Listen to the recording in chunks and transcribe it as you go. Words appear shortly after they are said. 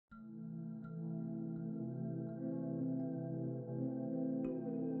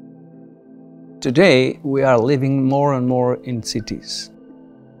Today, we are living more and more in cities.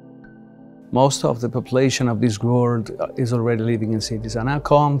 Most of the population of this world is already living in cities. And I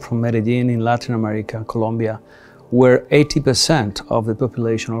come from Medellín in Latin America, Colombia, where 80% of the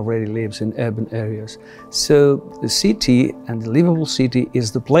population already lives in urban areas. So the city and the livable city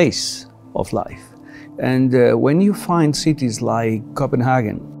is the place of life. And when you find cities like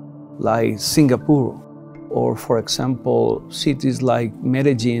Copenhagen, like Singapore, or for example, cities like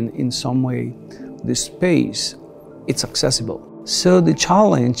Medellín, in some way, the space, it's accessible. So the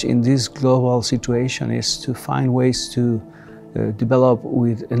challenge in this global situation is to find ways to develop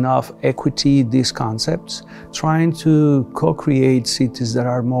with enough equity these concepts, trying to co-create cities that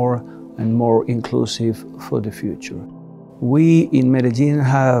are more and more inclusive for the future. We in Medellín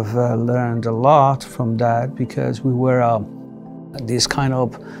have learned a lot from that because we were these kind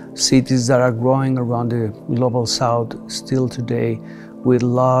of cities that are growing around the global south still today, with a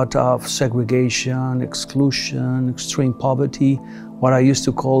lot of segregation, exclusion, extreme poverty, what I used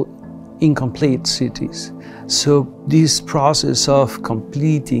to call incomplete cities. So this process of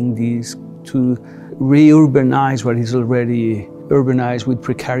completing these to re-urbanize what is already urbanized with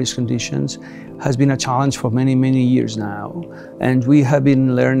precarious conditions has been a challenge for many, many years now. And we have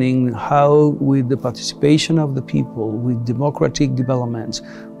been learning how, with the participation of the people, with democratic developments,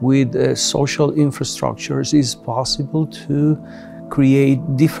 with social infrastructures, is possible to create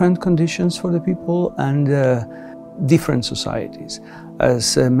different conditions for the people and different societies.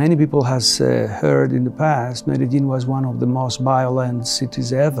 As many people has heard in the past, Medellín was one of the most violent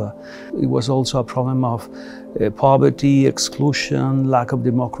cities ever. It was also a problem of poverty, exclusion, lack of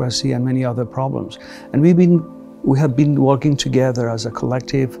democracy, and many other problems. And we have been working together as a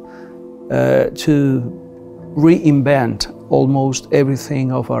collective to reinvent almost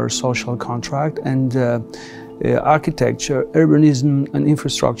everything of our social contract, and architecture, urbanism, and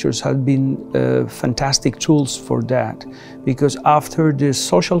infrastructures have been fantastic tools for that. Because after the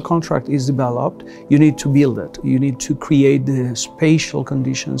social contract is developed, you need to build it. You need to create the spatial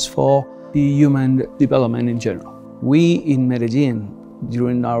conditions for the human development in general. We in Medellín,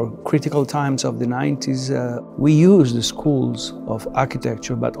 during our critical times of the 90s, we used the schools of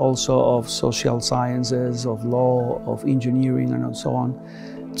architecture, but also of social sciences, of law, of engineering, and so on,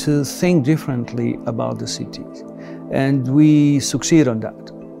 to think differently about the cities. And we succeed on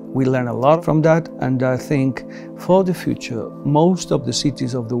that. We learn a lot from that, and I think for the future, most of the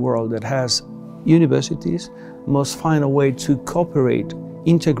cities of the world that has universities must find a way to cooperate,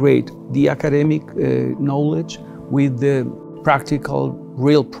 integrate the academic knowledge with the practical,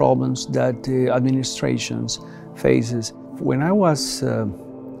 real problems that the administrations faces. When I was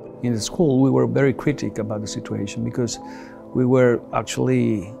in the school, we were very critical about the situation because we were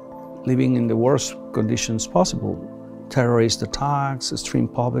actually living in the worst conditions possible. Terrorist attacks, extreme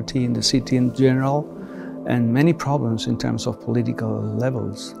poverty in the city in general, and many problems in terms of political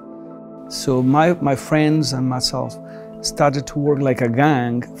levels. So my friends and myself started to work like a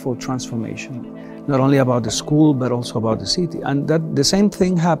gang for transformation, not only about the school, but also about the city. And that the same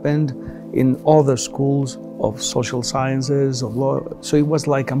thing happened in other schools of social sciences, of law. So it was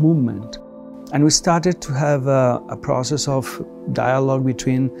like a movement. And we started to have a process of dialogue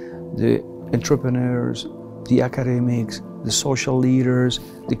between the entrepreneurs, the academics, the social leaders,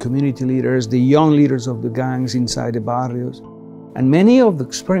 the community leaders, the young leaders of the gangs inside the barrios. And many of the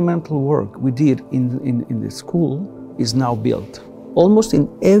experimental work we did in the school is now built. Almost in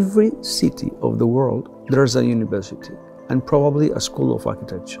every city of the world, there's a university and probably a school of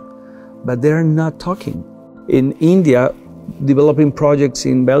architecture. But they're not talking. In India, developing projects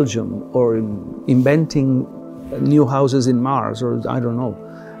in Belgium, or inventing new houses in Mars, or I don't know.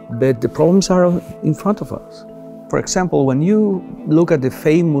 But the problems are in front of us. For example, when you look at the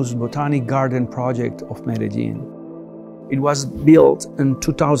famous Botanic Garden project of Medellín, it was built in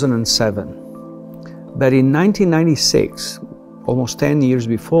 2007. But in 1996, almost 10 years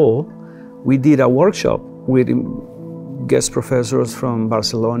before, we did a workshop with guest professors from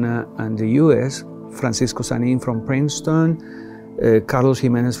Barcelona and the US, Francisco Sanín from Princeton, Carlos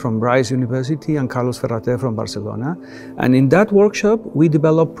Jimenez from Rice University, and Carlos Ferrater from Barcelona. And in that workshop, we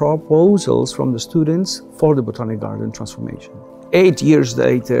developed proposals from the students for the Botanic Garden transformation. 8 years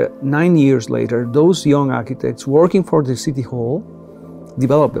later, 9 years later, those young architects working for the City Hall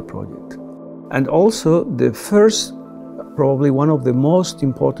developed the project. And also the first, probably one of the most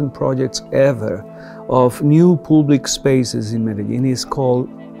important projects ever of new public spaces in Medellín is called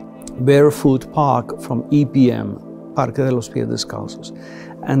Barefoot Park from EPM, Parque de los Pies Descalzos.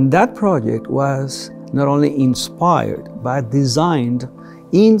 And that project was not only inspired but designed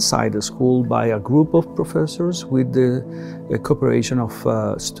inside the school by a group of professors with the cooperation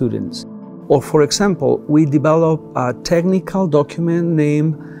of students. Or for example, we developed a technical document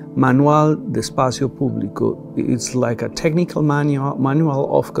named Manual de Espacio Público. It's like a technical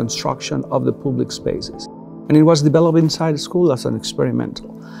manual of construction of the public spaces. And it was developed inside the school as an experimental.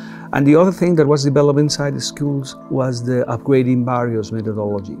 And the other thing that was developed inside the schools was the upgrading barrios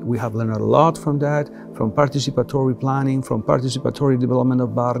methodology. We have learned a lot from that, from participatory planning, from participatory development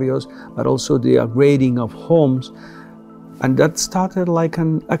of barrios, but also the upgrading of homes. And that started like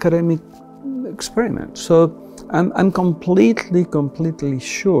an academic experiment. So I'm completely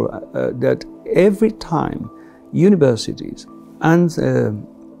sure that every time universities and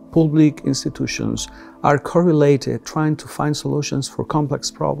public institutions are correlated trying to find solutions for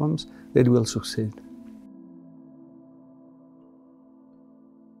complex problems, they will succeed.